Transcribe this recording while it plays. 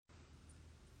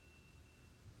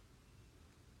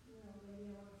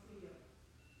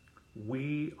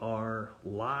We are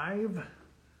live.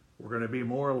 We're going to be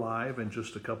more live in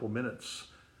just a couple minutes.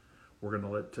 We're going to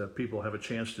let people have a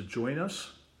chance to join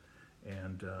us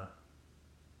and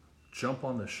jump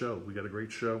on the show. We got a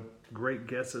great show, great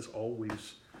guests as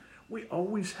always. We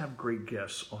always have great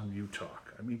guests on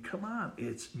U-Talk. I mean, come on,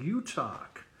 it's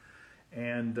U-Talk.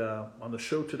 And on the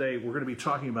show today, we're going to be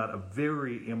talking about a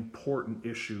very important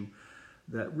issue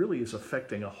that really is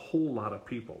affecting a whole lot of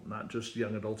people, not just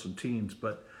young adults and teens,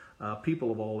 but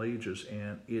people of all ages.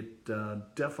 And it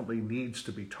definitely needs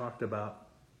to be talked about.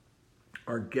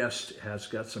 Our guest has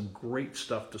got some great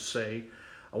stuff to say.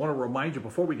 I want to remind you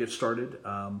before we get started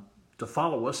to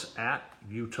follow us at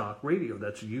U-Talk Radio.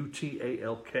 That's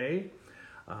UTALK.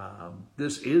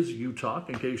 This is U-Talk.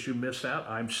 In case you missed out,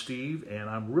 I'm Steve, and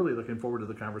I'm really looking forward to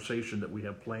the conversation that we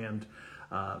have planned,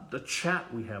 the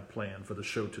chat we have planned for the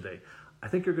show today. I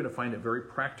think you're going to find it very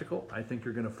practical. I think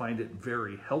you're going to find it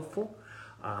very helpful,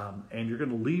 and you're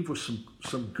going to leave with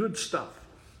some good stuff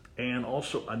and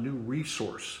also a new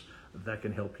resource that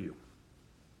can help you.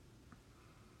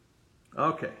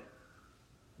 Okay,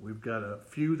 we've got a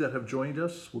few that have joined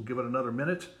us. We'll give it another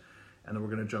minute, and then we're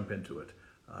going to jump into it.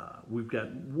 We've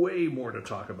got way more to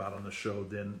talk about on the show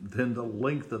than the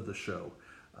length of the show.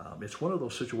 It's one of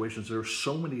those situations, there are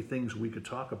so many things we could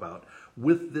talk about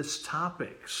with this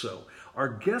topic. So our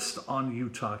guest on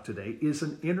U-Talk today is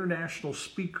an international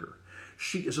speaker.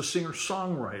 She is a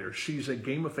singer-songwriter. She's a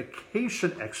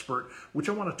gamification expert, which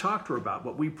I want to talk to her about,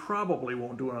 but we probably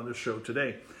won't do it on this show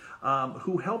today,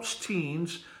 who helps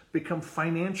teens become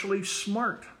financially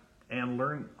smart and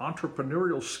learn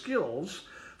entrepreneurial skills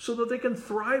so that they can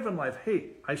thrive in life. Hey,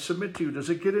 I submit to you,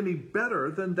 does it get any better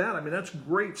than that? I mean, that's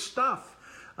great stuff.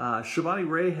 Shivani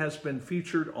Ray has been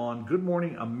featured on Good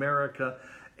Morning America,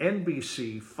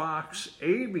 NBC, Fox,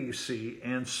 ABC,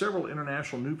 and several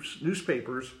international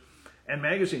newspapers and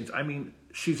magazines. I mean,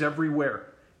 she's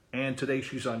everywhere. And today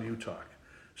she's on U-Talk.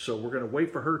 So we're going to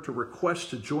wait for her to request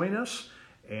to join us,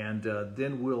 and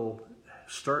then we'll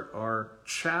start our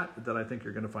chat that I think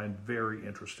you're going to find very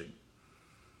interesting.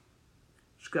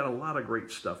 She's got a lot of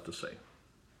great stuff to say.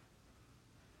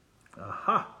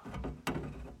 Aha!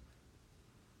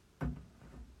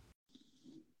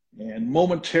 And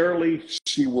momentarily,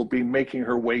 she will be making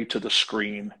her way to the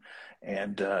screen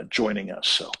and joining us.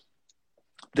 So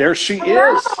there she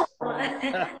is.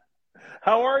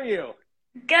 How are you?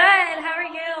 Good. How are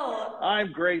you?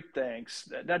 I'm great, thanks.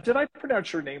 Now, did I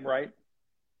pronounce your name right?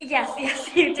 Yes,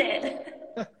 you did.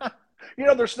 You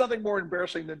know, there's nothing more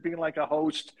embarrassing than being like a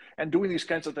host and doing these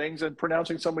kinds of things and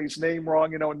pronouncing somebody's name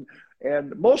wrong, you know,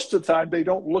 and most of the time they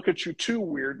don't look at you too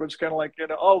weird, but it's kind of like, you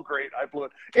know, oh, great, I blew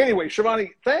it. Anyway, Shivani,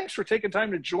 thanks for taking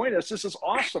time to join us. This is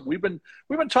awesome. We've been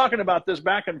talking about this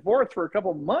back and forth for a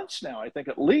couple months now, I think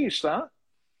at least, huh?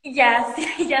 Yes,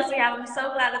 we have. I'm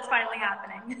so glad it's finally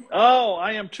happening. Oh,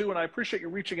 I am too, and I appreciate you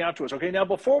reaching out to us. Okay, now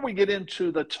before we get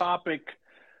into the topic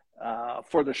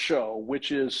for the show,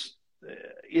 which is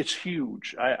it's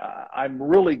huge. I'm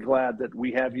really glad that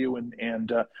we have you. And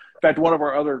in fact, one of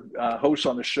our other hosts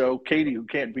on the show, Katie, who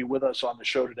can't be with us on the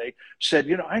show today, said,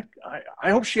 you know,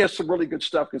 I hope she has some really good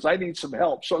stuff because I need some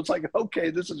help. So it's like, okay,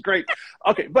 this is great.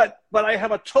 Okay, but I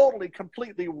have a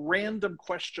completely random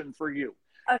question for you.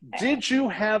 Okay. Did you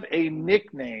have a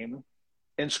nickname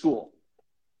in school?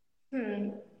 I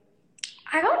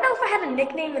don't know if I had a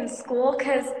nickname in school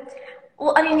because,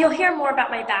 well, I mean, you'll hear more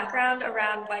about my background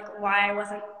around like why I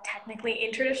wasn't technically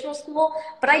in traditional school,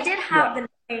 but I did have the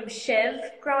nickname Shiv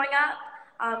growing up.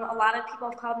 A lot of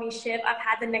people have called me Shiv. I've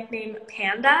had the nickname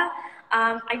Panda.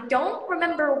 I don't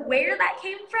remember where that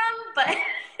came from, but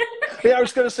yeah, I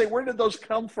was going to say, where did those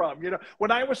come from? You know, when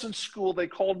I was in school, they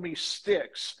called me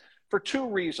Sticks for two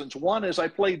reasons. One is I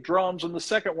played drums, and the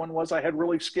second one was I had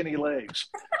really skinny legs.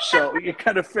 So it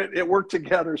kind of fit, it worked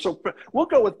together. So we'll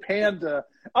go with Panda.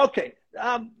 Okay.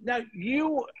 Now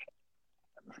you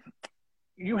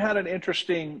had an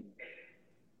interesting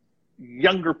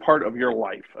younger part of your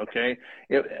life. Okay.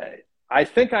 I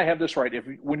think I have this right.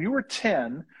 When you were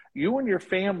 10, you and your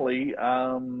family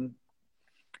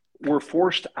were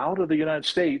forced out of the United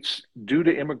States due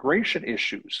to immigration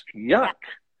issues. Yuck.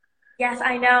 Yes,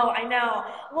 I know.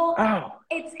 Well,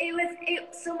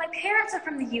 so my parents are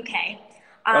from the UK.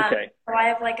 Okay. So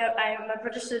I'm a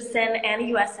British citizen and a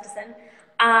US citizen.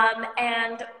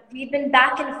 And we've been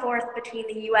back and forth between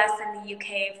the US and the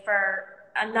UK for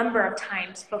a number of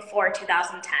times before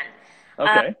 2010.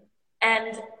 Okay.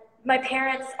 And my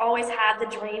parents always had the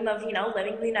dream of, you know,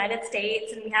 living in the United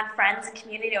States, and we had friends and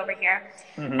community over here.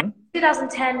 Mm-hmm. In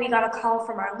 2010, we got a call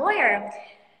from our lawyer,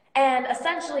 And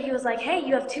essentially, he was like, hey,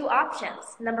 you have two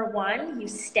options. Number one, you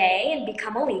stay and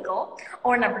become illegal,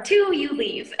 or number two, you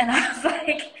leave. And I was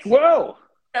like, Whoa.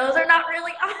 those are not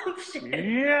really options.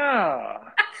 Yeah.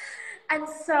 And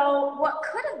so, what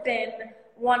could have been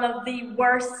one of the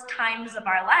worst times of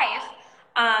our life,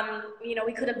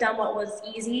 we could have done what was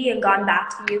easy and gone back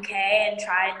to the UK and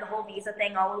tried the whole visa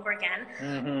thing all over again.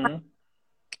 Mm-hmm.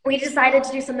 We decided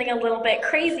to do something a little bit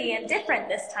crazy and different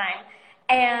this time.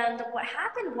 And what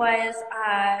happened was,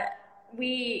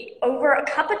 we, over a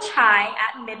cup of chai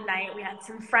at midnight, we had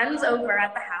some friends over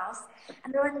at the house,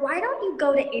 and they're like, why don't you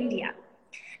go to India?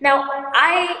 Now,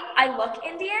 I look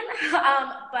Indian,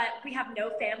 but we have no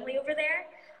family over there.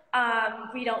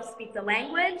 We don't speak the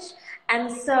language.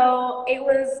 And so it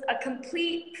was a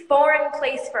complete foreign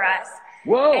place for us.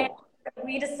 Whoa. And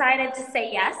we decided to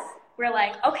say yes. We're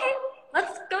like, okay,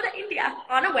 let's go to India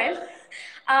on a whim.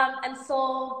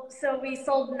 So we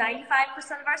sold 95%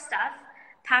 of our stuff,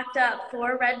 packed up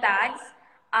 4 red bags,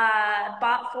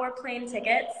 bought 4 plane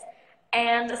tickets,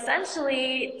 and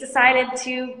essentially decided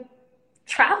to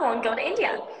travel and go to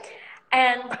India.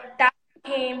 And that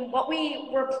became what we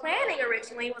were planning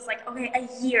originally was like, okay,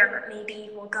 a year maybe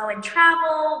we'll go and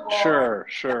travel, we'll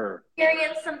Sure.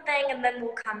 experience something, and then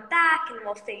we'll come back and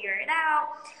we'll figure it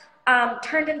out.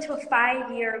 Turned into a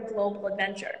 5-year global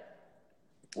adventure.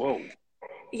 Whoa.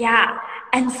 Yeah.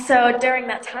 And so during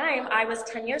that time, I was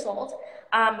 10 years old.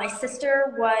 My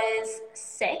sister was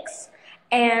 6,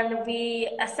 and we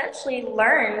essentially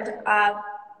learned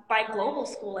by global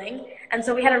schooling. And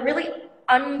so we had a really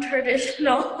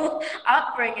untraditional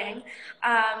upbringing,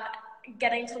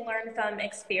 getting to learn from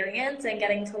experience and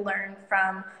getting to learn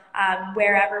from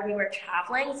wherever we were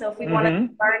traveling. So if we wanted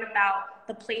to learn about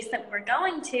the place that we were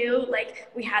going to,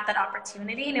 like, we had that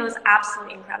opportunity, and it was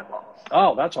absolutely incredible.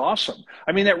 Oh, that's awesome.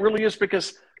 I mean, that really is,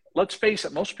 because let's face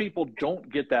it, most people don't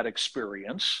get that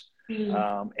experience.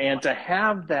 And to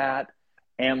have that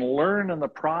and learn in the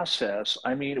process,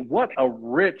 I mean, what a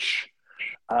rich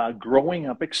growing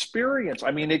up experience.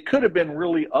 I mean, it could have been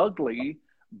really ugly,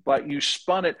 but you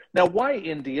spun it. Now, why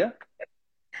India?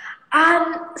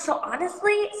 So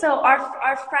honestly,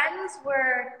 our friends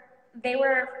they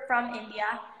were from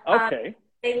India. Okay.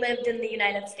 They lived in the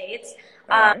United States.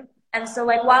 All right. And so,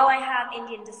 like, while I have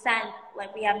Indian descent,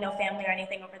 like, we have no family or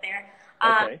anything over there.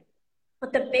 Okay.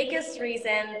 But the biggest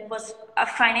reason was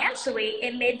financially,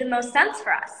 it made the most sense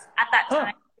for us. At that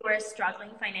time, we were struggling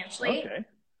financially. Okay.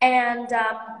 And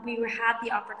we had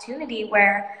the opportunity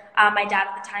where my dad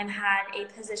at the time had a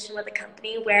position with a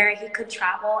company where he could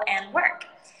travel and work.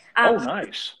 Oh,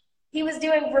 nice. He was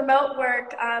doing remote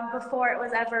work before it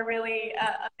was ever really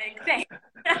a big thing.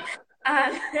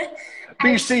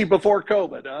 BC, before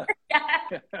COVID, huh?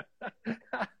 Yeah.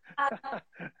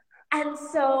 And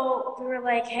so we were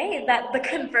like, hey, the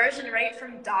conversion rate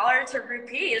from dollar to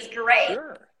rupee is great.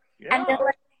 Sure. Yeah. And then,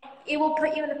 like, it will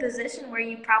put you in a position where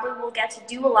you probably will get to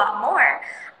do a lot more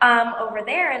over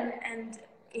there and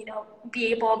be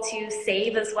able to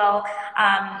save as well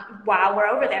while we're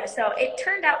over there. So it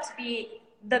turned out to be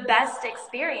the best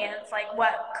experience. Like,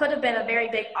 what could have been a very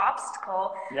big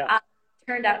obstacle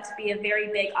turned out to be a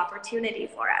very big opportunity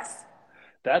for us.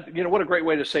 That, what a great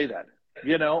way to say that.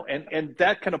 And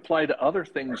that can apply to other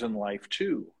things in life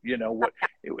too.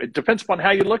 It depends upon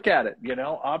how you look at it,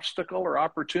 obstacle or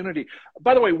opportunity.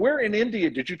 By the way, where in India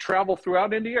did you travel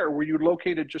throughout India, or were you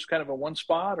located just kind of in one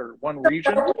spot or one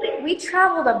region? We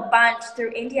traveled a bunch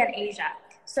through India and Asia.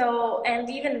 So, and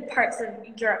even parts of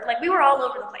Europe, like, we were all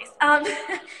over the place.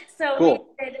 So cool.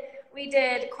 We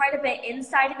did quite a bit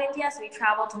inside of India. So we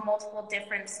traveled to multiple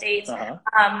different states. And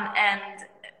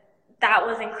that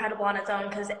was incredible on its own,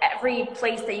 because every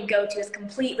place that you go to is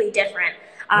completely different.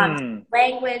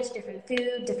 Language, different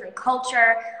food, different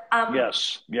culture.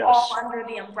 Yes. All under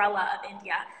the umbrella of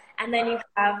India. And then you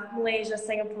have Malaysia,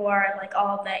 Singapore, like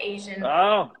all the Asian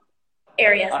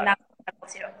areas, and that's incredible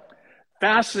too.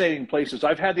 Fascinating places.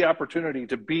 I've had the opportunity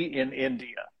to be in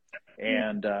India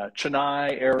and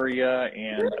Chennai area,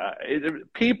 and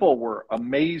people were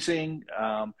amazing.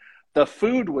 The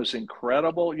food was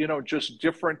incredible, just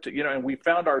different, and we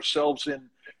found ourselves in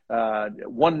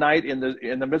one night in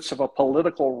the midst of a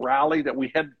political rally that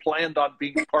we hadn't planned on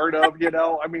being part of,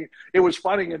 I mean, it was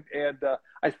funny. And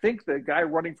I think the guy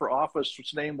running for office,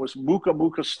 his name was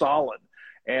Mukha Stalin.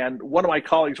 And one of my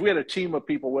colleagues, we had a team of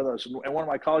people with us, and one of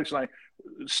my colleagues and I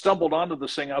stumbled onto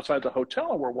this thing outside the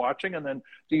hotel, and we're watching, and then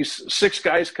these 6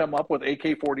 guys come up with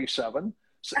AK-47,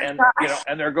 and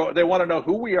and they want to know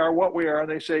who we are, what we are, and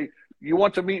they say, "You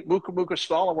want to meet Mukha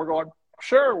Stalin?" We're going,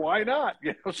 "Sure, why not?"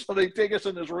 So they take us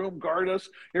in this room, guard us.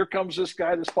 Here comes this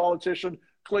guy, this politician,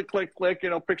 click, click, click,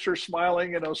 pictures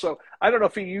smiling, so I don't know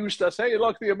if he used us, hey,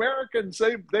 look, the Americans,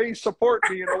 they support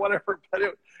me, whatever, but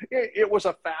it was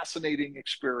a fascinating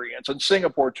experience. And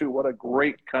Singapore too, what a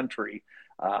great country.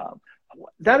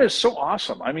 That is so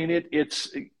awesome. I mean,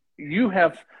 you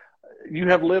have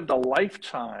lived a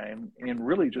lifetime in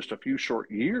really just a few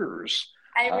short years.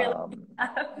 I really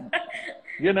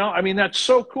I mean, that's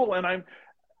so cool. And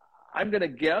I'm going to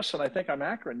guess, and I think I'm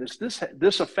accurate in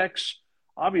this affects,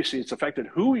 obviously it's affected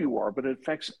who you are, but it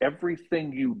affects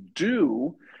everything you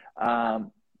do.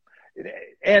 And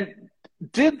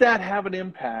did that have an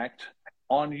impact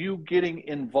on you getting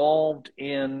involved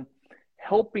in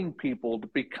helping people to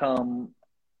become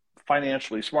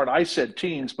financially smart? I said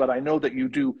teens, but I know that you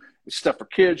do stuff for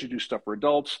kids, you do stuff for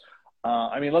adults.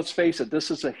 I mean, let's face it, this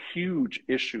is a huge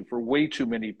issue for way too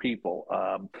many people.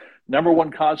 Number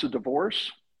one cause of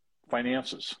divorce,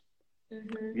 finances.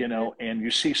 And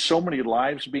you see so many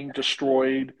lives being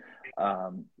destroyed.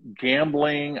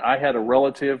 Gambling. I had a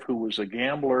relative who was a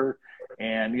gambler,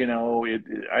 and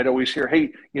I'd always hear,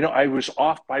 hey, I was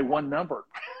off by one number.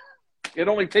 It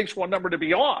only takes one number to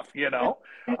be off,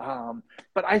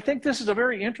 But I think this is a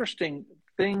very interesting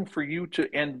thing for you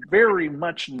and very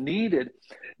much needed.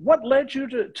 What led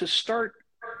you to start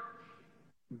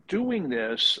doing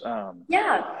this?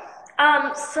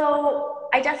 So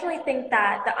I definitely think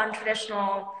that the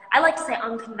I like to say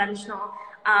unconventional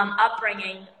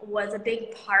upbringing was a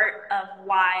big part of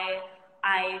why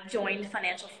I joined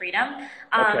Financial Freedom.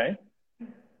 Okay.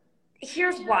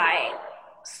 Here's why.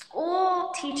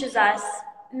 School teaches us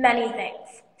many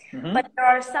things, but there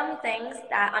are some things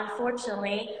that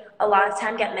unfortunately a lot of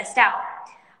time get missed out.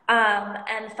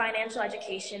 And financial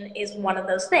education is one of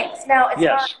those things. Now, it's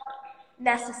not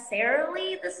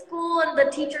necessarily the school and the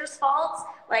teacher's fault.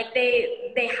 Like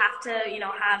they have to,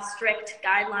 have strict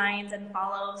guidelines and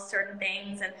follow certain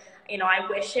things. And, I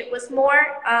wish it was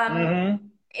more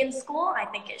in school. I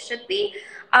think it should be.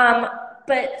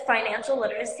 But financial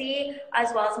literacy,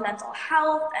 as well as mental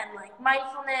health and like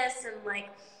mindfulness and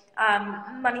like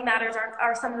money matters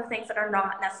are some of the things that are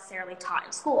not necessarily taught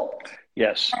in school.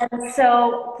 Yes. And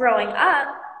so growing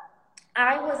up,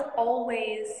 I was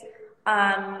always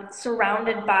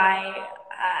surrounded by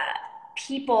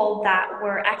people that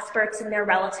were experts in their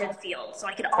relative field. So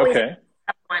I could always ask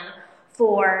someone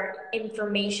for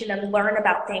information and learn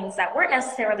about things that weren't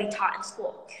necessarily taught in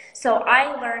school. So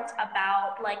I learned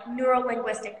about like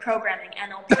neuro-linguistic programming,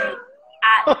 NLP,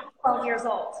 at 12 years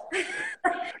old.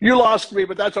 You lost me,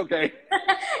 but that's okay.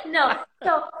 No.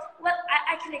 So what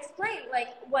I can explain, like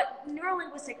what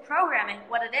neuro-linguistic programming,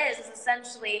 what it is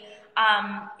essentially,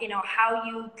 how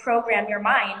you program your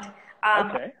mind.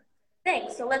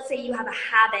 Things. So let's say you have a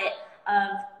habit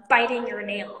of biting your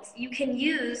nails. You can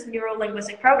use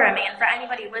neuro-linguistic programming. And for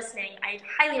anybody listening, I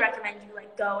highly recommend you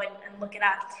like go and look it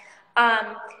up.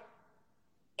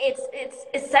 It's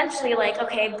essentially like,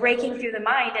 breaking through the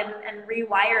mind and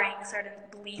rewiring certain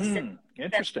beliefs and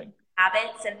interesting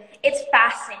habits. And it's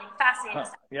fascinating.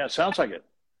 Yeah, sounds like it.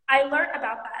 I learned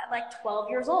about that at like 12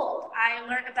 years old. I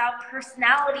learned about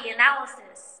personality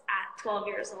analysis at 12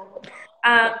 years old.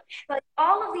 But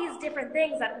all of these different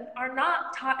things that are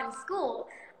not taught in school,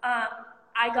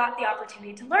 I got the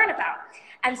opportunity to learn about.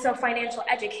 And so financial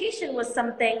education was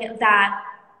something that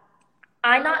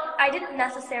I didn't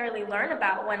necessarily learn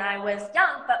about when I was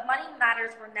young, but money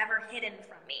matters were never hidden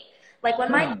from me. Like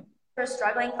when my parents were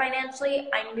struggling financially,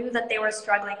 I knew that they were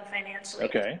struggling financially.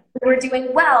 Okay. We were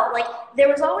doing well. Like there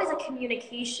was always a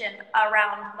communication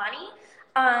around money.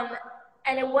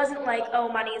 And it wasn't like,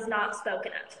 money is not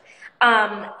spoken of.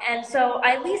 And so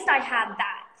at least I had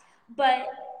that. But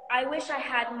I wish I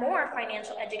had more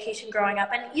financial education growing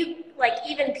up. And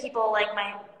even people like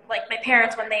my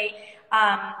parents, when they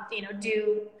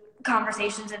do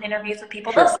conversations and interviews with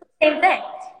people, they'll say the same thing.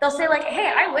 They'll say like,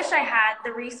 hey, I wish I had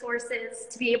the resources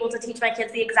to be able to teach my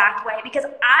kids the exact way, because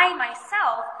I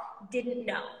myself didn't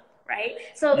know, right?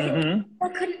 So people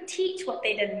couldn't teach what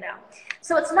they didn't know.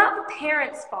 So it's not the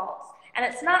parents' fault and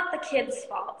it's not the kids'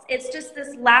 fault. It's just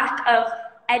this lack of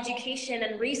education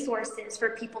and resources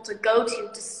for people to go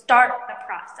to start the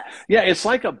process. Yeah, it's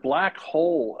like a black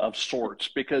hole of sorts,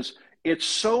 because it's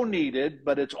so needed,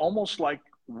 but it's almost like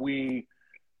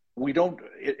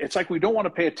it's like we don't want to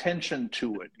pay attention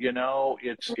to it.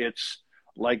 It's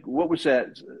like, what was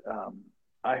that?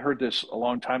 I heard this a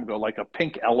long time ago, like a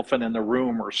pink elephant in the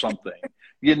room or something.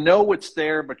 It's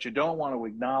there, but you don't want to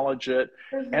acknowledge it.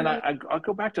 And I'll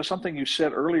go back to something you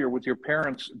said earlier with your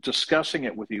parents discussing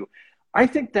it with you. I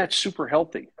think that's super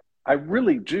healthy. I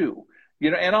really do.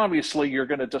 And obviously you're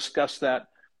going to discuss that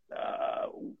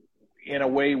in a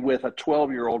way with a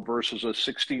 12-year-old versus a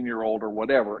 16-year-old or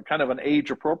whatever, kind of an age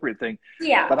appropriate thing.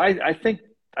 Yeah. But I think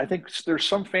there's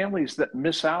some families that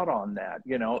miss out on that,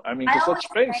 you know. I mean, because let's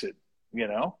face it, you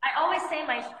know. I always say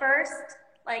my first,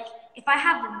 like, if I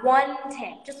have one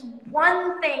tip, just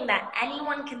one thing that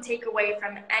anyone can take away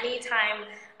from any time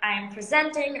I'm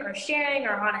presenting or sharing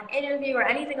or on an interview or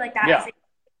anything like that, is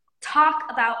talk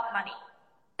about money.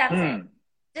 That's it.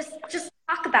 Just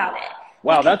talk about it.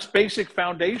 Wow, that's basic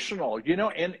foundational, you know,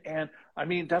 and I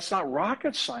mean, that's not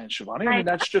rocket science, Shivani. I mean,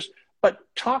 that's just, but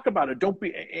talk about it. Don't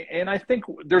be, and I think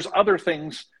there's other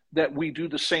things that we do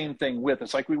the same thing with.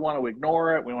 It's like we want to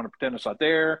ignore it. We want to pretend it's not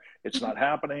there. It's not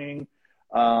happening.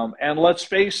 And let's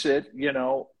face it, you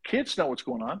know, kids know what's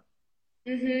going on.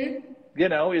 You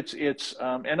know, it's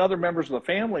and other members of the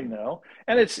family know.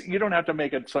 And you don't have to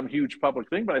make it some huge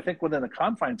public thing, but I think within the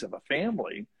confines of a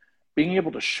family, being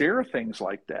able to share things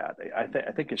like that,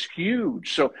 I think is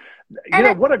huge. So, you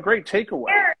know, what a great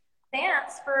takeaway.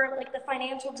 Advance for like the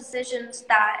financial decisions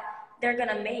that they're going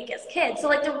to make as kids. So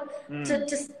like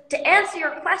to answer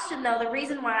your question though, the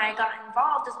reason why I got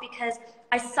involved is because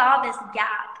I saw this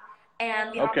gap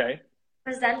and the opportunity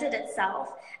presented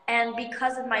itself. And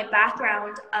because of my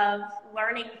background of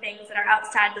learning things that are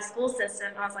outside the school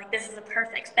system, I was like, this is a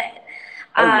perfect fit.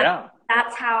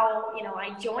 That's how, you know,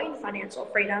 I joined Financial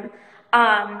Freedom.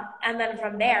 And then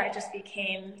from there, it just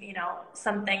became, you know,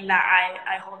 something that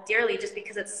I hold dearly just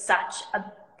because it's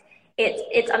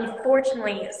it's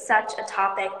unfortunately such a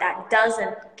topic that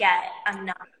doesn't get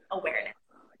enough awareness.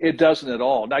 It doesn't at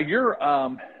all. Now you're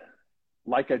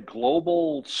like a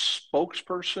global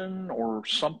spokesperson or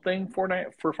something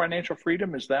for Financial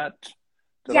Freedom. Is that,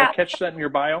 did I catch that in your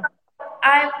bio?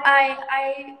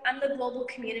 I'm the global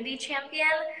community champion.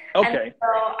 Okay. And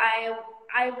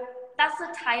so that's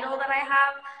the title that I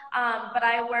have. But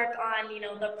I work on, you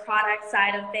know, the product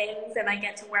side of things, and I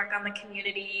get to work on the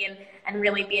community and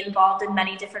really be involved in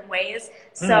many different ways.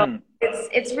 So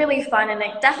it's really fun, and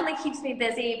it definitely keeps me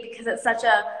busy because it's such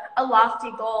a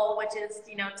lofty goal, which is,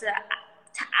 you know, to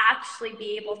actually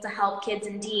be able to help kids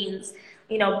and teens,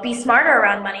 you know, be smarter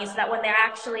around money so that when they're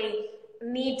actually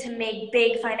need to make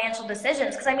big financial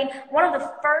decisions. Because I mean, one of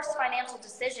the first financial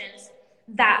decisions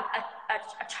that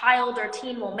a child or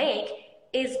teen will make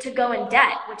is to go in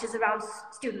debt, which is around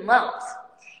student loans.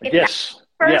 If yes.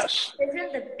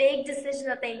 Decision, the big decision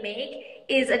that they make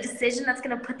is a decision that's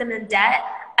going to put them in debt.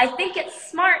 I think it's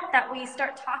smart that we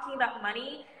start talking about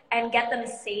money and get them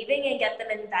saving and get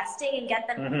them investing and get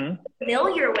them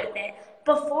familiar with it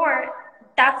before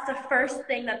that's the first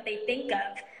thing that they think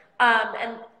of.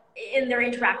 And in their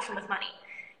interaction with money.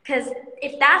 Because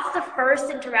if that's the first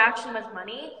interaction with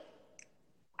money,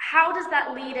 how does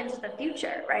that lead into the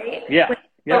future, right?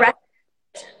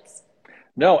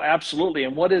 No, absolutely.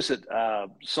 And what is it?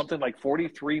 Something like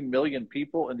 43 million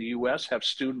people in the U.S. have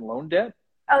student loan debt?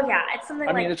 Oh, yeah. It's something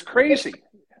I mean, it's crazy.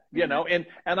 You know, and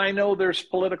I know there's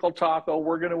political talk,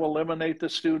 we're going to eliminate the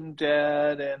student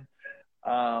debt. And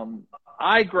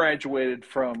I graduated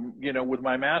from, you know, with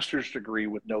my master's degree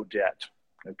with no debt.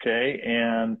 Okay.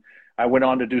 And I went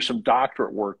on to do some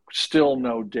doctorate work, still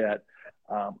no debt.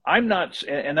 I'm not,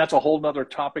 and that's a whole nother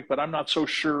topic, but I'm not so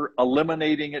sure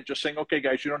eliminating it, just saying, okay,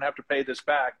 guys, you don't have to pay this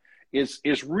back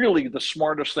is really the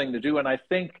smartest thing to do. And I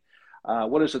think,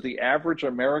 what is it? The average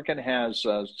American has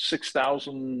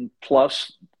 $6,000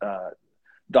 plus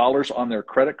dollars on their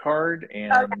credit card.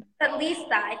 And at least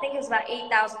that. I think it was about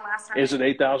 8,000 last time. Is it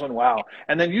 8,000? Wow.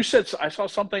 And then you said, I saw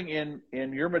something in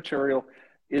your material.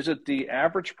 Is it the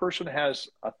average person has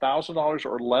 $1,000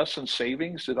 or less in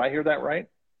savings? Did I hear that right?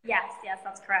 Yes,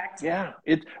 that's correct. Yeah,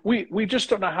 we just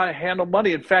don't know how to handle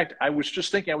money. In fact, I was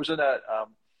just thinking, I was in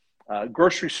a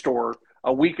grocery store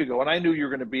a week ago, and I knew you were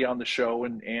going to be on the show,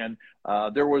 and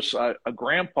there was a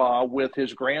grandpa with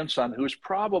his grandson who's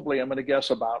probably, I'm going to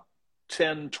guess, about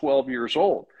 10, 12 years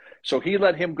old. So he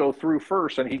let him go through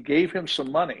first, and he gave him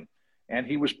some money. And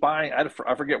he was buying, I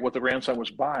forget what the grandson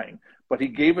was buying, but he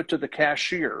gave it to the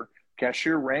cashier.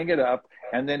 Cashier rang it up,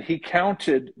 and then he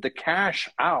counted the cash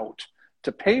out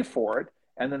to pay for it.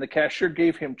 And then the cashier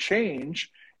gave him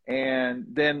change. And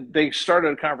then they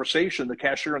started a conversation, the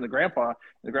cashier and the grandpa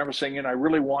saying, you know, I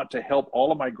really want to help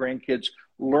all of my grandkids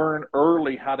learn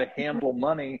early how to handle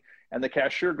money. And the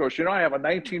cashier goes, you know, I have a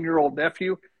 19-year-old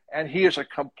nephew, and he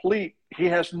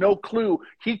has no clue.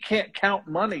 He can't count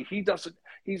money. He said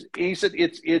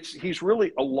he's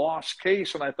really a lost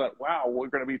case. And I thought, wow, we're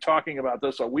going to be talking about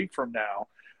this a week from now.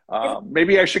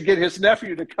 Maybe I should get his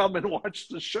nephew to come and watch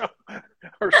the show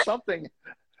or something.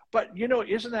 But, you know,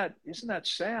 isn't that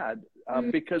sad?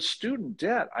 Because student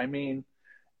debt, I mean,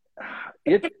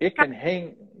 it can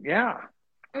hang. Yeah.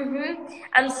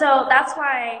 And so that's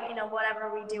why,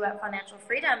 whatever we do at Financial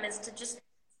Freedom is to just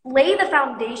lay the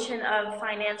foundation of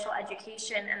financial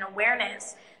education and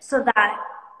awareness so that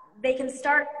they can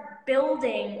start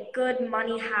building good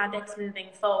money habits moving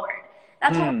forward.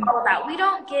 That's what we're Hmm. all about. We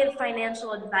don't give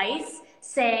financial advice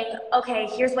saying, okay,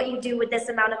 here's what you do with this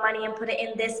amount of money and put it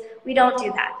in this. We don't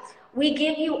do that. We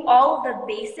give you all of the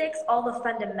basics, all the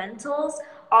fundamentals,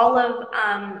 all of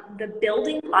the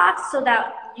building blocks so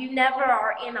that you never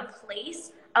are in a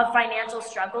place of financial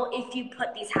struggle if you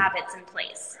put these habits in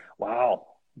place. Wow.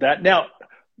 That now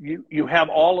you have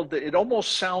all of the, it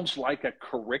almost sounds like a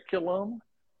curriculum,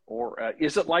 or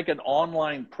is it like an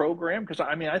online program? Because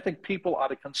I mean, I think people ought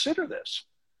to consider this.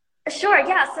 Sure,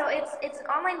 yeah. So it's an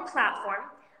online platform.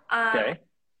 Um, Okay.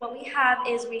 what we have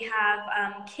is we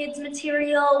have kids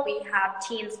material, we have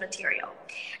teens material,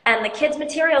 and the kids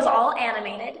material is all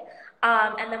animated,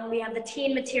 and then we have the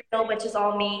teen material, which is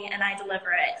all me and I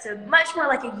deliver it. So much more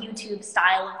like a YouTube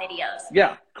style of videos.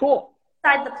 Yeah. Cool.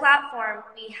 Inside the platform,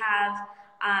 we have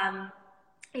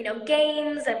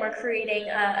games, and we're creating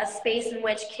a space in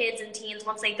which kids and teens,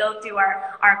 once they go through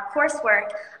our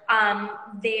coursework,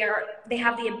 they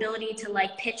have the ability to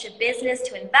like pitch a business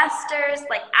to investors,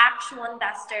 like actual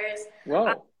investors.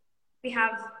 Whoa. We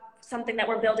have something that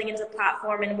we're building into the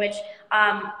platform in which,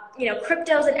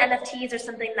 cryptos and NFTs are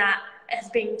something that is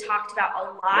being talked about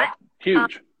a Yep. lot. Um,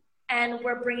 Huge. and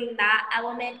we're bringing that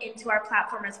element into our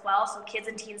platform as well, so kids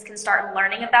and teens can start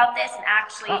learning about this and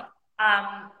actually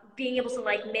Huh. being able to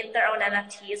like mint their own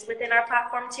NFTs within our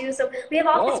platform too. So we have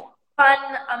all this Whoa. fun,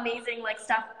 amazing like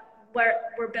stuff where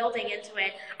we're building into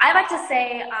it. I like to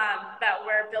say that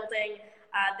we're building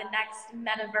the next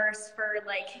metaverse for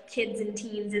like kids and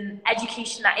teens and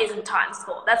education that isn't taught in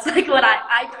school. That's like what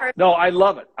I personally. No, I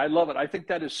love it. I love it. I think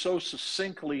that is so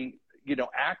succinctly,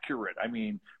 accurate. I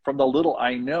mean, from the little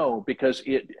I know, because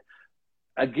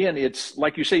again, it's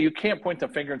like you say, you can't point the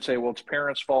finger and say, well, it's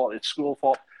parents' fault, it's school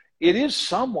fault. It is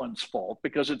someone's fault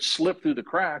because it slipped through the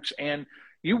cracks. And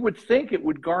you would think it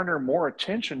would garner more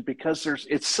attention because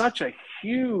it's such a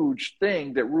huge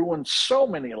thing that ruins so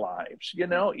many lives.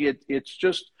 It's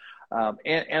just,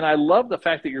 and I love the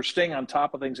fact that you're staying on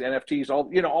top of things, NFTs,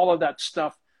 all of that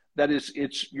stuff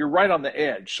you're right on the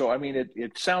edge. So, I mean,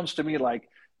 it sounds to me like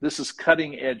this is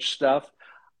cutting edge stuff.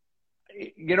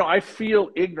 I feel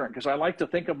ignorant because I like to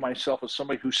think of myself as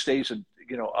somebody who stays,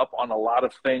 up on a lot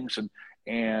of things.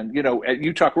 And at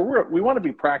Utah, we want to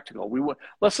be practical.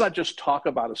 Let's not just talk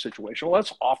about a situation.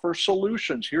 Let's offer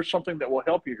solutions. Here's something that will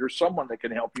help you. Here's someone that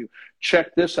can help you.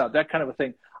 Check this out. That kind of a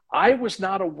thing. I was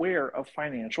not aware of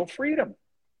financial freedom,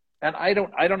 and I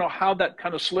don't know how that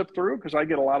kind of slipped through because I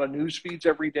get a lot of news feeds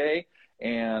every day,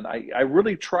 and I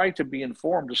really try to be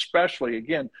informed, especially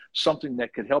again something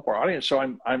that could help our audience. So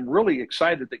I'm really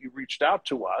excited that you reached out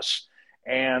to us,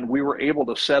 and we were able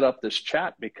to set up this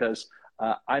chat because.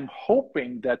 I'm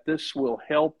hoping that this will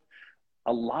help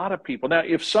a lot of people. Now,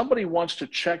 if somebody wants to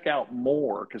check out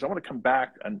more, because I want to come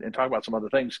back and talk about some other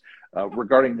things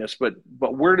regarding this, but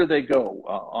where do they go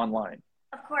online?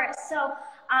 Of course. So,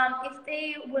 if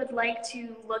they would like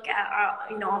to look at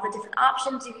all the different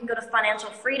options, you can go to Financial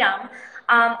Freedom.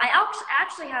 I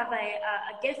actually have a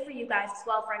gift for you guys as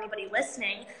well for anybody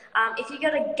listening. If you go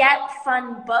to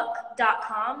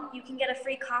getfundbook.com, you can get a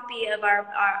free copy of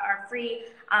our free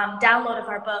download of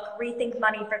our book, Rethink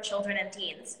Money for Children and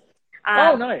Teens.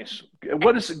 Oh, nice.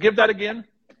 What is it? Give that again.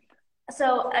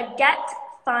 So,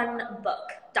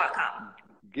 getfundbook.com.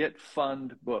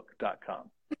 Getfundbook.com.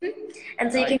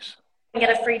 And so you can Nice. get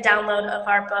a free download of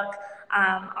our book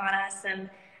on us,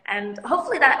 and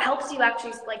hopefully that helps you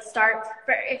actually like start.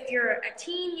 If you're a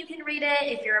teen, you can read it.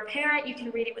 If you're a parent, you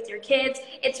can read it with your kids.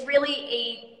 It's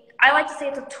really I like to say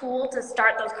it's a tool to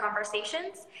start those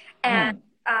conversations and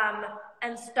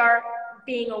start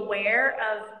being aware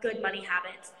of good money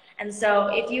habits. And so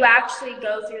if you actually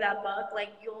go through that book,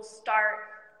 like you'll start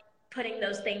putting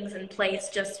those things in place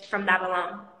just from that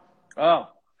alone. Oh,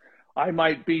 I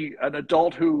might be an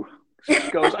adult who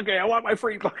goes, okay, I want my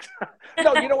free book.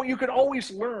 No, you can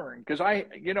always learn because I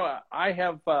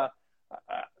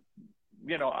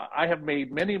have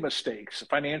made many mistakes,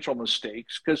 financial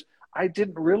mistakes, because I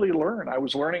didn't really learn. I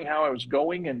was learning how I was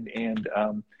going,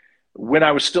 and when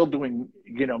I was still doing,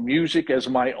 music as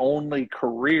my only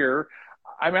career,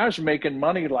 I was making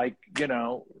money like,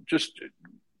 just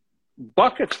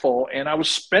buckets full, and I was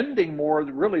spending more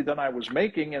really than I was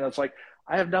making, and it's like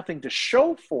I have nothing to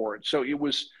show for it. So it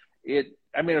was a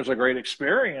great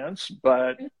experience,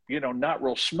 but not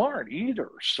real smart either.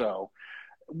 So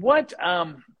what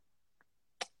are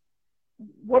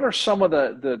some of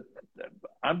the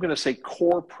I'm going to say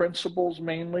core principles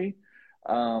mainly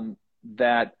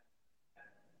that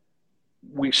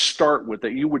we start with,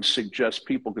 that you would suggest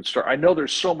people could start? I know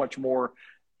there's so much more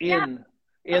in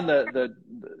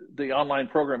the online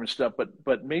program and stuff,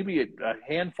 but maybe a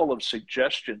handful of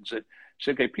suggestions that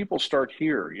say, okay, people start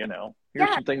here,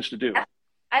 here's some things to do.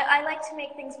 I like to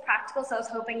make things practical, so I was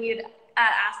hoping you'd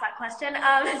ask that question.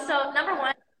 So number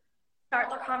one, start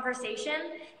the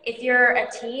conversation. If you're a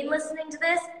teen listening to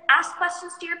this, ask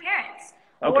questions to your parents.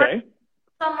 Okay.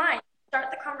 Or online.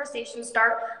 Start the conversation.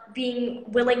 Start being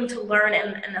willing to learn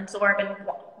and absorb and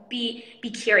be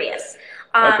curious.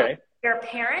 Okay. If you're a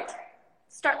parent,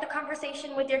 start the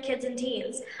conversation with your kids and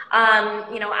teens.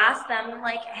 Ask them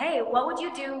like, hey, what would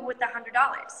you do with the $100?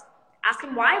 Ask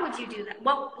them, why would you do that?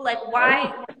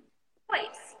 Why?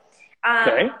 Choice.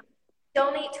 Okay.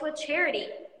 Donate to a charity.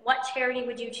 What charity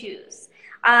would you choose?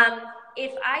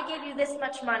 If I gave you this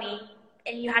much money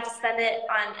and you had to spend it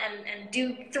on and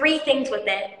do 3 things with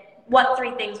it, what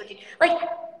 3 things would you do?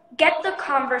 Get the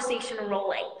conversation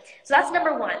rolling. So that's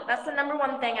number one. That's the number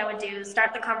one thing I would do,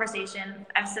 start the conversation.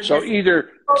 I've said so this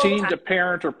either teen to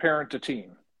parent or parent to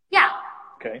teen. Yeah.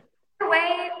 Okay. Either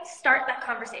way, start that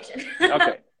conversation.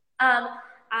 Okay.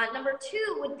 Number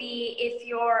 2 would be, if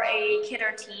you're a kid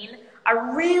or teen, a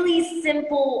really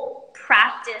simple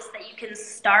practice that you can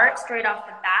start straight off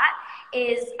the bat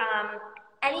is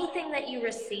anything that you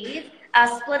receive,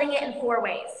 splitting it in 4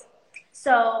 ways.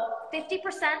 So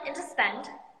 50% into spend,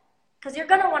 because you're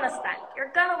going to want to spend.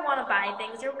 You're going to want to buy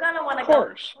things. You're going to want to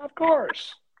go. Of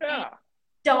course. Yeah.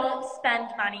 Don't spend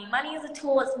money. Money is a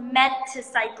tool. It's meant to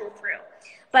cycle through.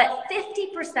 But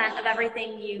 50% of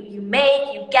everything you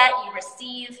make, you get, you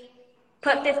receive,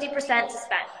 put 50% to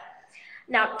spend.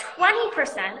 Now,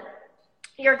 20%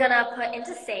 you're going to put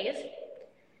into save.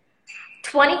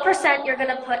 20% you're going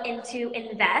to put into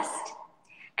invest.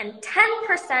 And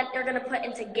 10% you're going to put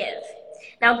into give.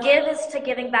 Now, give is to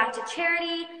giving back to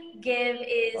charity. Give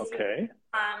is,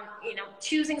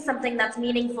 choosing something that's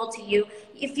meaningful to you.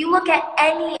 If you look at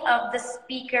any of the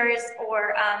speakers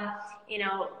or,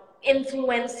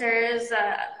 influencers,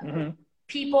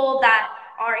 people that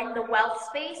are in the wealth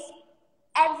space,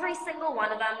 every single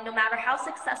one of them, no matter how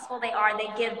successful they are, they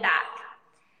give back.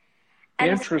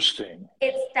 And interesting.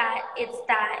 It's that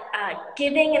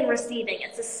giving and receiving.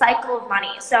 It's a cycle of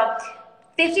money. So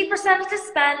 50% to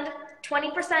spend,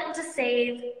 20% into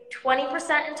save,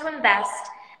 20% into invest.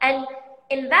 And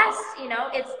invest,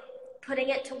 it's putting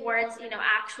it towards,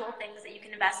 actual things that you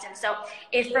can invest in. So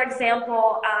if, for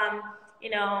example,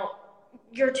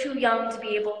 you're too young to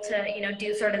be able to,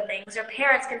 do certain things, your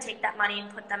parents can take that money and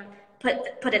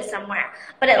put it somewhere.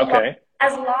 But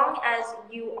as long as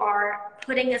you are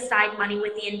putting aside money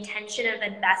with the intention of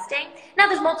investing, now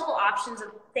there's multiple options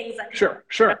of things that sure.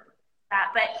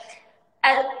 That, but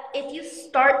if you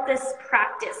start this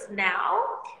practice now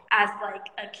as like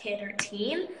a kid or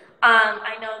teen,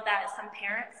 I know that some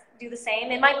parents do the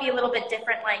same. It might be a little bit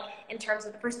different, like in terms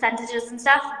of the percentages and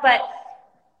stuff, but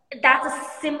that's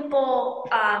a simple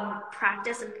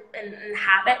practice and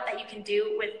habit that you can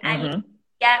do with any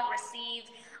get, receive,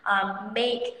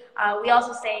 make. We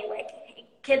also say, like,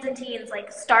 kids and teens,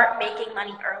 like, start making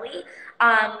money early.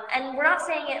 And we're not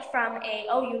saying it from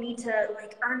you need to,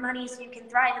 like, earn money so you can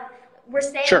thrive. We're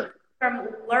saying from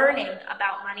learning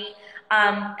about money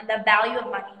and the value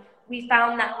of money. We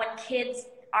found that when kids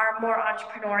are more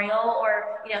entrepreneurial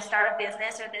or, start a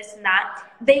business or this and that,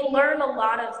 they learn a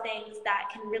lot of things that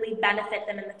can really benefit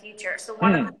them in the future. So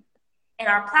one of in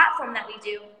our platform that we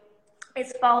do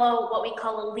is follow what we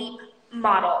call a LEAP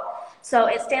model. So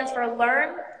it stands for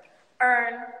learn,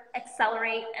 earn,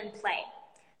 accelerate, and play.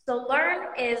 So learn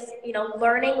is,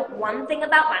 learning one thing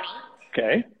about money.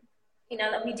 Okay.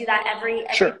 That we do that every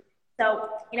Sure. So,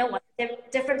 what's the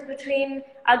difference between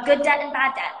a good debt and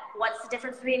bad debt? What's the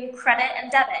difference between credit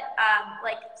and debit?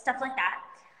 Stuff like that.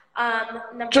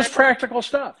 Just practical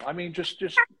stuff. I mean, just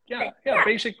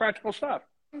basic practical stuff.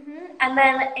 And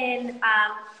then in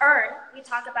earn, we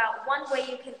talk about one way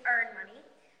you can earn money.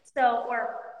 So,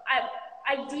 or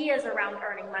ideas around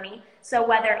earning money. So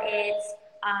whether it's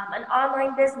an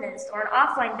online business or an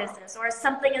offline business or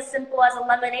something as simple as a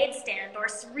lemonade stand or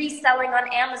reselling on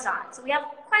Amazon. So we have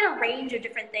quite a range of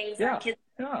different things that kids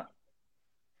do.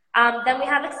 Then we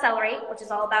have Accelerate, which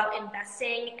is all about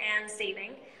investing and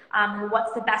saving.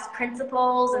 What's the best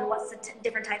principles and what's the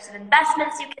different types of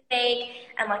investments you can make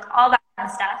and like all that kind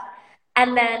of stuff.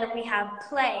 And then we have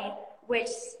Play, which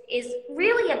is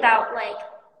really about like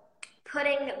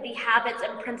putting the habits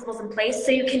and principles in place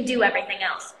so you can do everything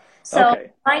else. So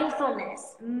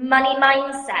mindfulness, money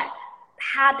mindset,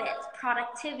 habits,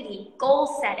 productivity, goal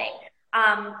setting,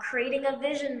 creating a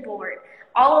vision board,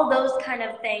 all of those kind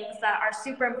of things that are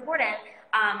super important,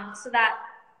 so that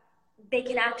they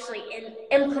can actually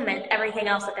implement everything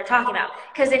else that they're talking about.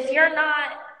 Because if you're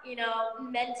not,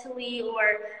 mentally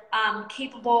or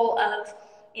capable of,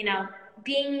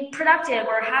 being productive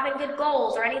or having good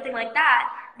goals or anything like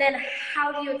that, then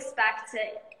how do you expect to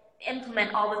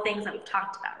implement all the things that we've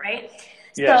talked about, right?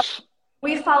 Yes. So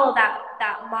we follow that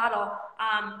model.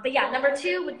 But yeah, number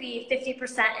 2 would be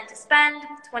 50% into spend,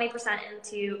 20%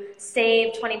 into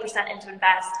save, 20% into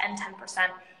invest, and 10%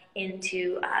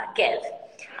 into give.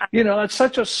 It's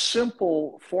such a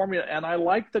simple formula, and I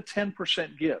like the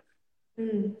 10% give.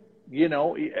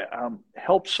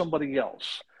 Help somebody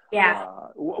else. Yeah.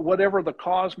 Whatever the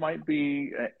cause might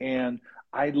be. And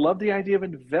I love the idea of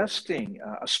investing,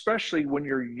 especially when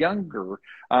you're younger.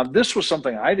 This was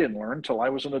something I didn't learn until I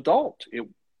was an adult.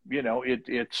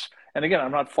 It's, and again,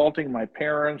 I'm not faulting my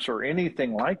parents or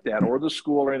anything like that, or the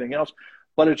school or anything else,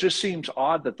 but it just seems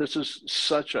odd that this is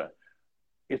such a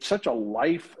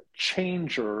life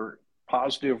changer,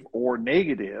 positive or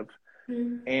negative.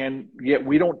 And yet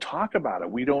we don't talk about it.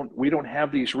 We don't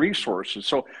have these resources.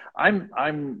 So I'm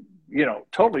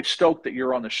totally stoked that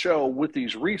you're on the show with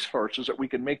these resources, that we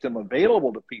can make them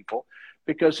available to people,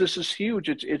 because this is huge.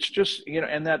 It's just,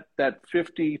 and that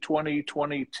 50, 20,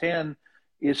 20, 10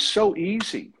 is so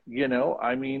easy.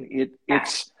 I mean,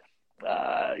 it's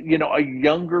a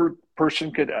younger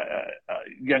person could, a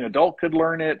young adult could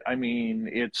learn it. I mean,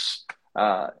 it's,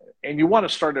 and you want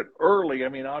to start it early. I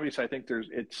mean, obviously I think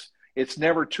it's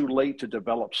never too late to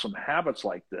develop some habits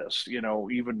like this,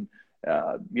 even,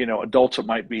 adults that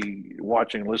might be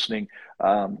watching, listening.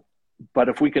 But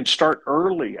if we can start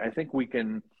early, I think we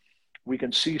can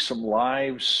see some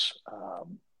lives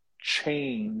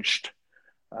changed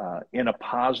in a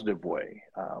positive way.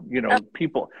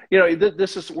 People,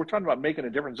 this is, we're talking about making a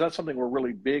difference. That's something we're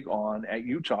really big on at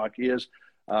UTalk is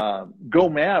Go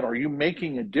Mad. Are you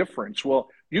making a difference? Well,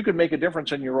 you can make a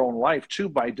difference in your own life too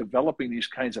by developing these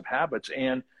kinds of habits.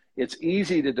 And it's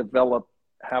easy to develop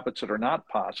habits that are not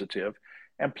positive.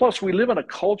 And plus, we live in a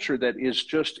culture that is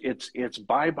just, it's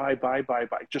buy,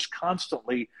 just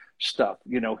constantly stuff.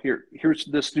 Here's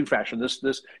this new fashion, this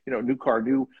new car,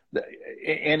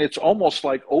 and it's almost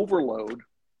like overload,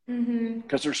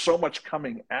 because there's so much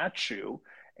coming at you,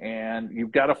 and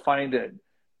you've got to find it.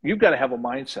 You've got to have a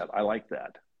mindset. I like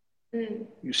that.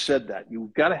 You said that.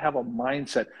 You've got to have a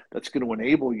mindset that's going to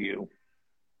enable you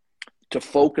to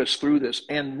focus through this.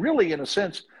 And really, in a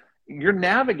sense, you're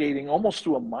navigating almost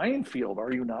through a minefield,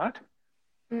 are you not?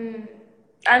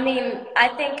 I mean, I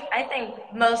think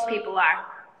most people are.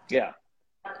 Yeah.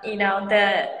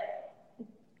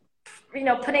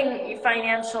 Putting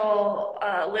financial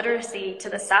literacy to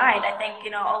the side, I think,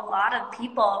 a lot of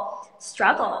people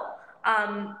struggle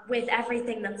with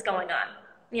everything that's going on,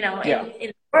 in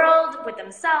the world, with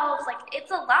themselves. Like,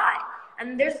 it's a lot.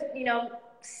 And there's,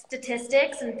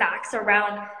 statistics and facts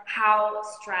around how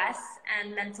stress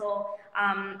and mental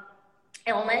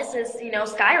illness is,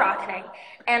 skyrocketing.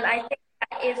 And I think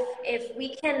that if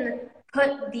we can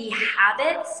put the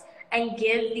habits and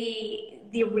give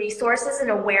the resources and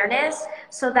awareness,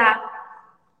 so that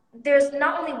there's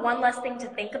not only one less thing to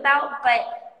think about, but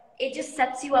it just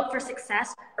sets you up for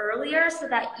success earlier, so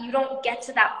that you don't get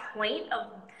to that point of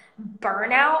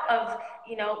burnout, of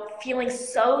feeling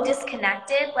so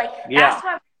disconnected. That's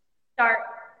why we start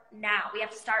now. We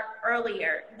have to start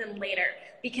earlier than later,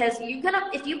 because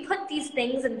if you put these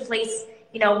things in place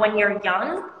when you're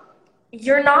young,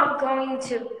 you're not going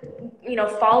to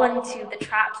fall into the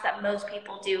traps that most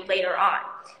people do later on.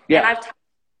 And I've talked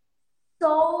to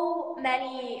so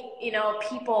many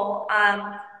people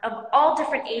of all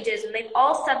different ages, and they've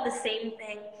all said the same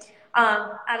thing.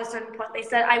 At a certain point, they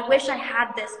said, I wish I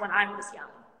had this when I was young.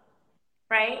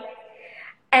 Right?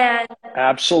 And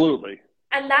absolutely.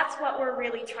 And that's what we're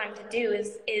really trying to do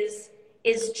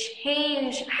is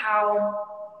change how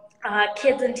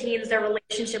kids and teens, their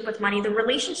relationship with money, the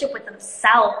relationship with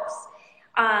themselves.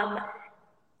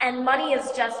 And money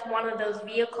is just one of those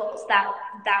vehicles that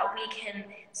we can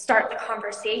start the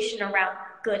conversation around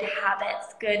good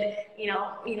habits, good,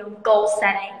 goal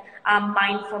setting,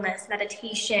 mindfulness,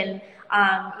 meditation,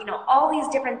 all these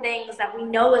different things that we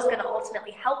know is going to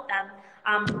ultimately help them.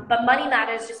 But money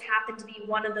matters just happen to be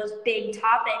one of those big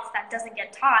topics that doesn't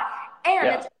get taught, and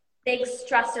it's big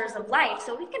stressors of life.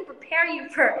 So we can prepare you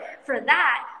for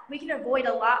that. We can avoid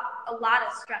a lot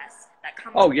of stress that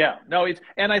comes. Oh yeah, no,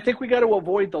 and I think we got to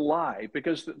avoid the lie,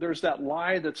 because there's that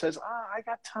lie that says, I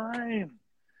got time.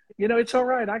 It's all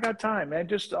right. I got time, man.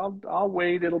 Just I'll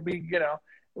wait. It'll be,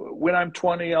 when I'm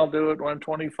 20, I'll do it. When I'm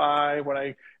 25, when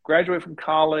I graduate from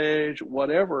college,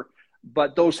 whatever.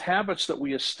 But those habits that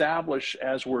we establish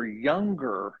as we're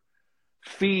younger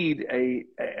feed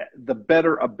the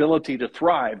better ability to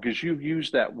thrive, because you've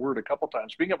used that word a couple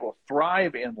times, being able to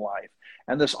thrive in life,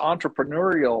 and this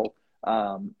entrepreneurial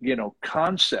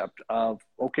concept of,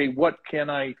 okay, what can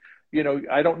I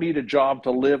don't need a job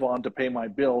to live on to pay my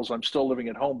bills. I'm still living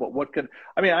at home, but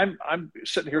I'm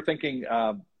sitting here thinking,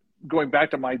 going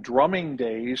back to my drumming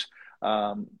days,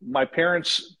 my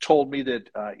parents told me that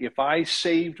if I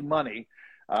saved money,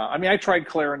 I tried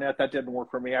clarinet, that didn't work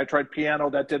for me. I tried piano,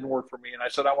 that didn't work for me. And I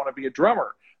said, I want to be a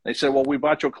drummer. They said, well, we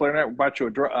bought you a clarinet, we bought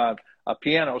you a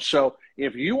piano. So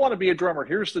if you want to be a drummer,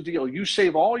 here's the deal. You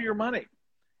save all your money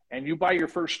and you buy your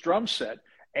first drum set.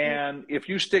 And if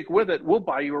you stick with it, we'll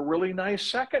buy you a really nice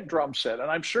second drum set. And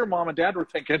I'm sure mom and dad were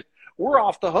thinking, we're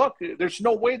off the hook. There's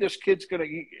no way this kid's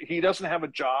he doesn't have a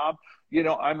job.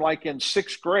 I'm like in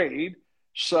 6th grade.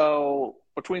 So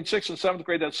between 6th and 7th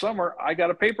grade that summer, I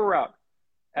got a paper route.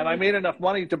 And I made enough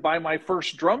money to buy my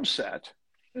first drum set.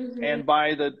 Mm-hmm. And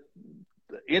by the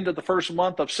end of the first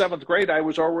month of 7th grade, I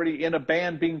was already in a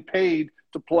band being paid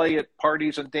to play at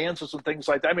parties and dances and things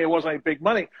like that. It wasn't any big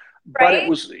money, right?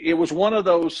 But it was one of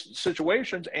those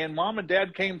situations, and mom and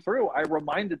dad came through. I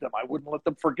reminded them. I wouldn't let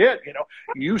them forget,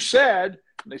 you said,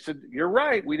 and they said, you're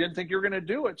right. We didn't think you were going to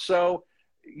do it. So,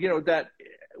 that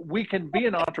we can be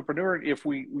an entrepreneur if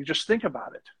we just think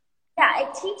about it. Yeah,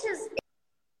 it teaches.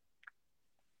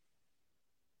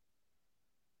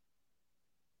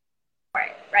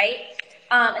 Right.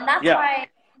 And that's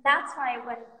why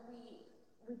when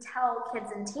we tell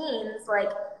kids and teens, like,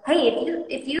 hey,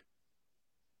 if you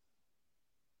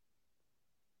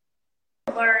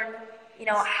learn,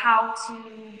 how to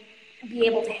be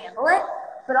able to handle it,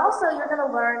 but also you're going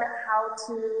to learn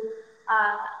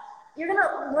you're going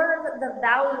to learn the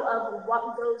value of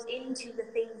what goes into the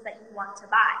things that you want to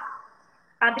buy.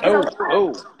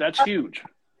 That's huge.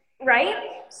 Right?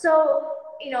 So,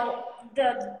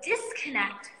 the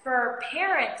disconnect for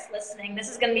parents listening, this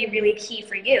is going to be really key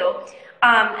for you.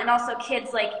 And also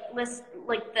kids,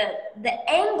 the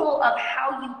angle of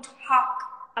how you talk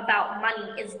about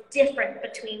money is different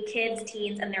between kids,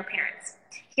 teens, and their parents.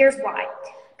 Here's why.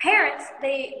 Parents,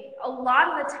 a lot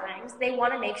of the times, they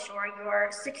want to make sure you're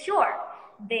secure.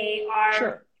 They are,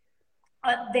 sure.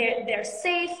 They're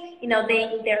safe,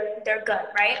 they're good,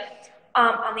 right?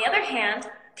 On the other hand,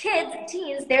 kids,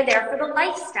 teens, they're there for the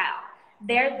lifestyle.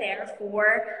 They're there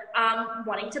for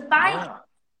wanting to buy. Yeah.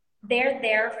 They're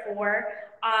there for,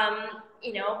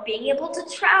 being able to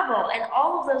travel and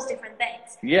all of those different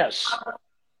things. Yes.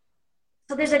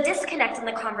 So there's a disconnect in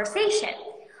the conversation.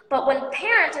 But when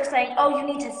parents are saying, oh, you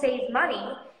need to save money,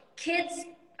 kids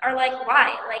are like,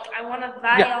 why? Like, I want to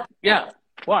buy all. Yeah,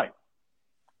 why?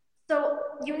 So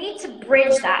you need to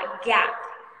bridge that gap.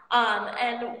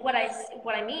 And what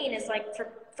I mean is, like,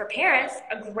 for parents,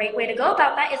 a great way to go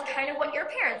about that is kind of what your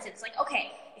parents did. It's like,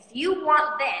 okay, if you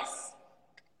want this,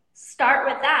 start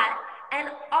with that, and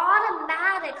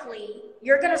automatically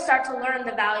you're going to start to learn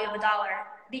the value of a dollar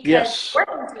because you're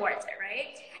working towards it,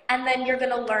 right? And then you're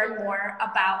going to learn more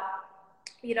about,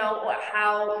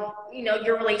 how,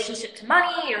 your relationship to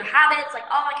money, your habits, like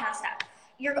all that kind of stuff.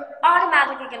 You're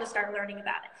automatically going to start learning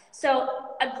about it.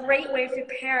 So a great way for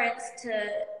parents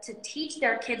to teach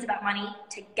their kids about money,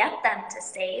 to get them to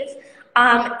save,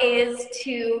 is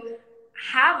to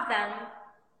have them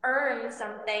earn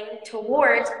something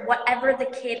towards whatever the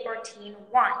kid or teen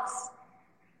wants.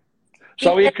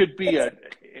 So it could be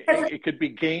it could be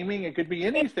gaming, it could be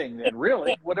anything then,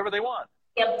 really, whatever they want.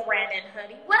 A branded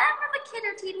hoodie, whatever the kid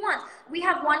or teen wants. We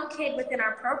have one kid within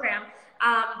our program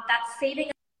that's saving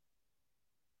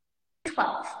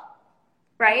 12,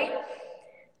 right?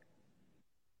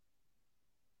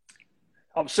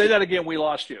 Say that again, we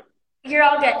lost you. You're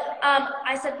all good.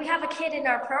 I said we have a kid in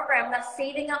our program that's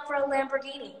saving up for a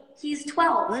Lamborghini. He's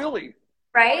 12. Really?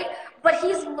 Right? But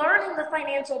he's learning the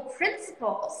financial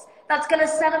principles that's going to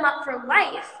set him up for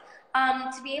life,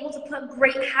 to be able to put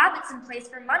great habits in place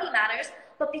for money matters.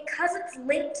 But because it's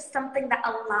linked to something that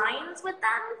aligns with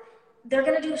them, they're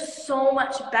going to do so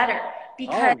much better.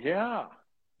 Because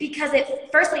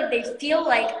firstly, they feel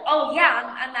like, oh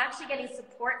yeah, I'm actually getting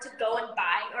support to go and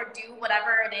buy or do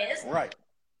whatever it is. Right.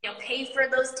 Pay for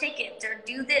those tickets or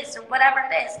do this or whatever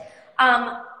it is.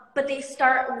 But they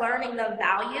start learning the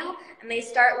value and they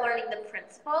start learning the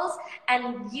principles.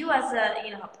 And you as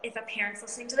if a parent's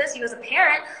listening to this, you as a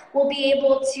parent will be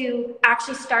able to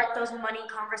actually start those money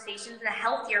conversations in a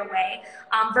healthier way,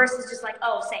 versus just like,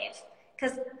 oh, save.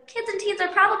 Because kids and teens are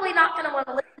probably not going to want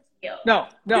to listen to you.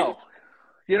 No.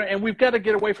 And we've got to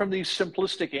get away from these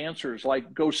simplistic answers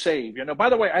like go save. By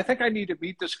the way, I think I need to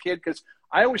meet this kid because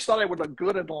I always thought I would look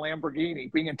good in a Lamborghini,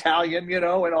 being Italian,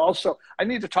 and also I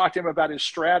need to talk to him about his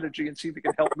strategy and see if he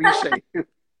can help me save.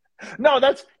 No,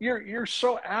 you're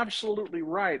so absolutely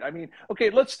right. I mean, okay,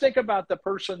 let's think about the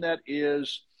person that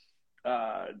is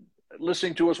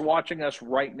listening to us, watching us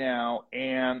right now,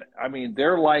 and I mean, they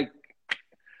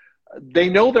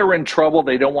know they're in trouble.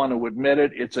 They don't want to admit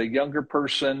it. It's a younger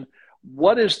person.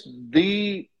 What is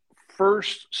the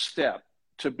first step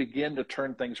to begin to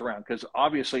turn things around? Because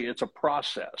obviously it's a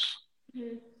process.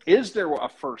 Mm-hmm. Is there a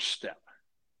first step?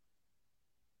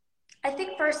 I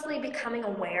think firstly, becoming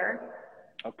aware.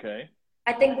 Okay.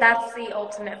 I think that's the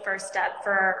ultimate first step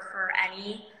for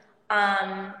any,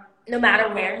 no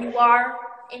matter where you are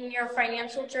in your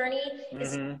financial journey,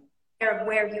 is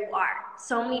where you are.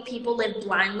 So many people live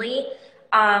blindly.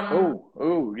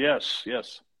 Yes.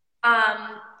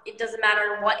 It doesn't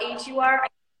matter what age you are.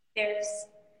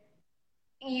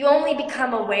 You only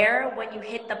become aware when you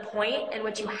hit the point in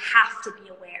which you have to be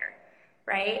aware,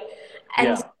 right?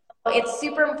 And so it's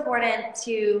super important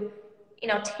to,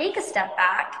 take a step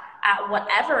back at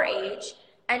whatever age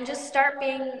and just start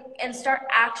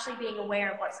actually being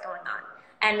aware of what's going on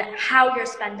and how you're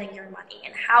spending your money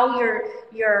and how you're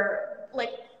like,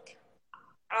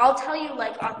 I'll tell you,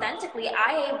 like, authentically,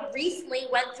 I recently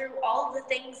went through all of the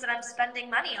things that I'm spending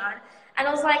money on, and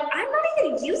I was like, I'm not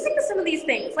even using some of these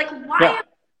things. Like, why am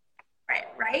I,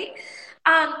 right?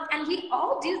 And we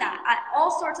all do that at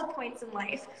all sorts of points in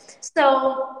life.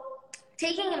 So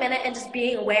taking a minute and just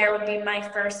being aware would be my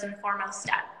first and foremost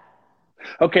step.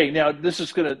 Okay, now this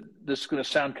is gonna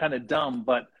sound kind of dumb,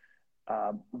 but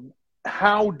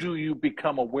how do you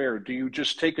become aware? Do you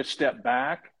just take a step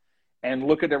back and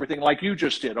look at everything like you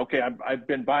just did? Okay, I've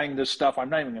been buying this stuff. I'm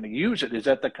not even going to use it. Is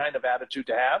that the kind of attitude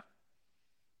to have?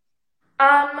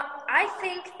 I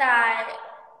think that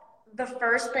the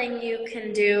first thing you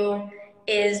can do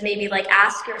is maybe like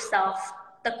ask yourself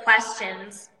the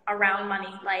questions around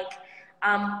money. Like,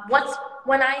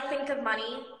 when I think of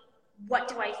money, what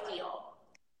do I feel?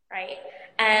 Right?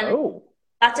 And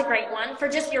that's a great one for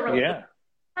just your relationship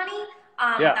with money.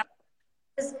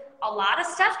 Because a lot of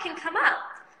stuff can come up.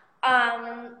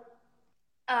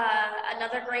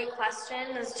 Another great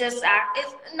question is it's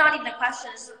not even a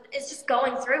question, it's just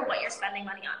going through what you're spending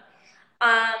money on.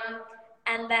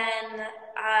 And then,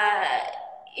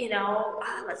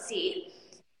 let's see.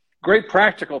 Great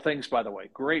practical things, by the way.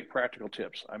 Great practical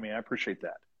tips. I mean, I appreciate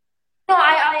that. No,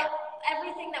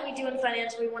 everything that we do in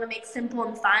financial, we want to make simple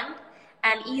and fun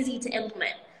and easy to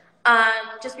implement.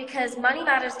 Just because money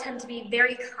matters tend to be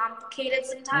very complicated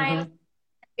sometimes. Mm-hmm.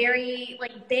 Very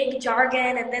like big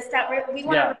jargon and this, that we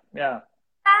want to that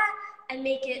and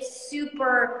make it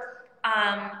super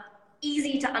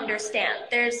easy to understand.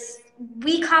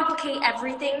 We complicate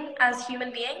everything as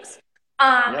human beings.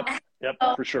 So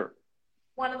for sure.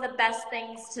 One of the best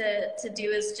things to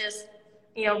do is just,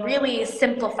 really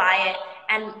simplify it.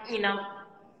 And,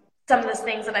 some of those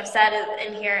things that I've said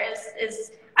in here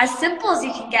is as simple as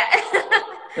you can get.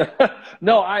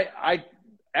 No, I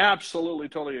absolutely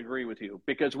totally agree with you,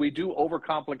 because we do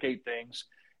overcomplicate things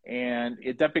and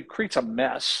that creates a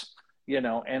mess,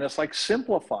 and it's like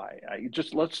simplify.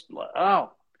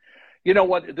 You know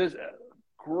what? This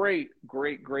great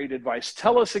advice.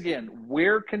 Tell us again,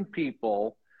 where can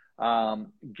people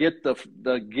get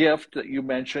the gift that you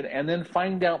mentioned and then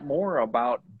find out more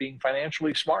about being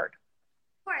financially smart?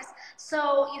 Of course.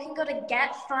 So you can go to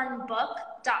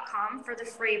getfunbook.com for the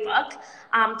free book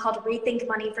called Rethink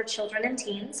Money for Children and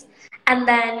Teens. And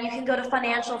then you can go to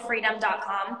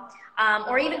financialfreedom.com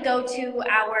or even go to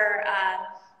our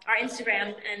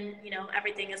Instagram, and,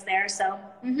 everything is there. So,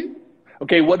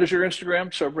 Okay, what is your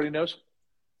Instagram so everybody knows?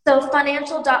 So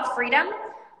financial.freedom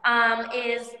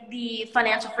is the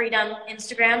Financial Freedom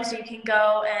Instagram. So you can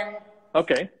go and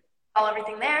follow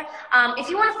everything there. If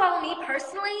you want to follow me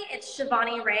personally, it's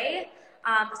Shivani Ray.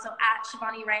 So at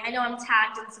Shivani Ray. I know I'm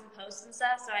tagged in some posts and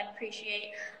stuff, so I'd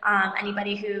appreciate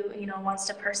anybody who wants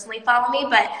to personally follow me.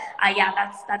 But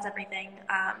that's everything.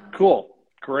 Cool,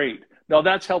 great. No,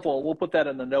 that's helpful. We'll put that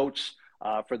in the notes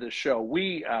for this show.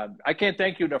 I can't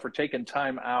thank you enough for taking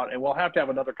time out, and we'll have to have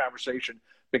another conversation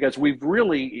because we've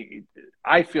really,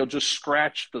 I feel, just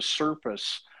scratched the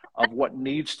surface of what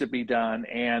needs to be done.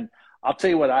 And I'll tell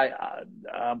you what,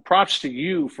 props to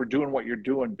you for doing what you're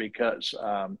doing, because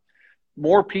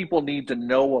more people need to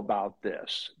know about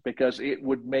this, because it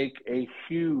would make a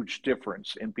huge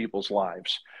difference in people's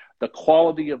lives. The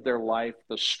quality of their life,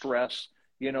 the stress,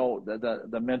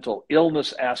 the mental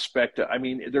illness aspect. I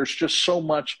mean, there's just so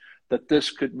much that this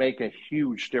could make a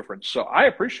huge difference. So I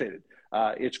appreciate it.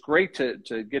 it's great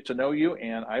to get to know you,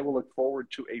 and I will look forward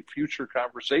to a future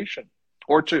conversation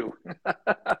or two.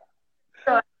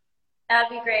 Sure. That'd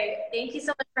be great. Thank you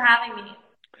so much for having me.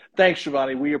 Thanks,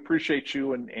 Shivani. We appreciate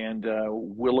you, and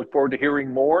we'll look forward to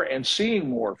hearing more and seeing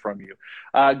more from you.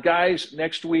 Guys,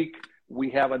 next week we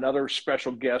have another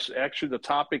special guest. Actually, the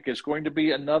topic is going to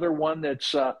be another one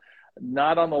that's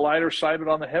not on the lighter side, but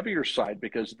on the heavier side,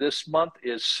 because this month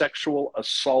is Sexual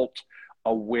Assault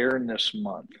Awareness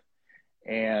Month.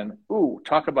 And,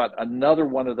 talk about another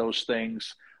one of those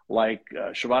things like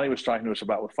Shivani was talking to us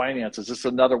about with finances. This is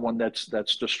another one that's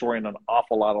destroying an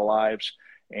awful lot of lives.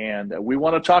 And we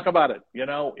want to talk about it. You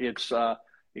know, it's,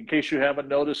 in case you haven't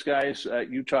noticed, guys,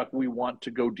 UTalk, we want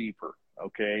to go deeper,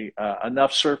 okay?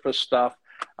 Enough surface stuff.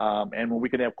 And when we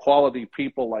can have quality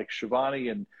people like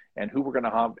Shivani and who we're going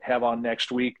to have on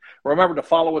next week. Remember to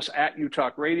follow us at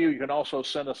UTalk Radio. You can also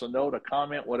send us a note, a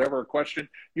comment, whatever, a question.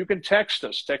 You can text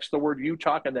us. Text the word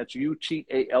UTalk, and that's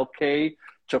UTALK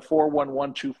to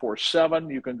 411247.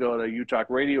 You can go to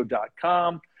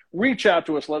utalkradio.com. Reach out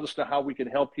to us. Let us know how we can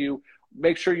help you.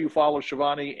 Make sure you follow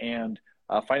Shivani and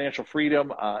Financial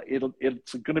Freedom.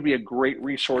 It's going to be a great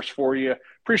resource for you.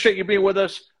 Appreciate you being with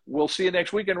us. We'll see you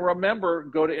next week. And remember,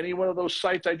 go to any one of those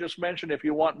sites I just mentioned if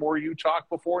you want more UTalk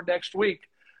before next week.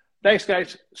 Thanks,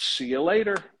 guys. See you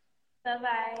later.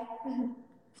 Bye-bye.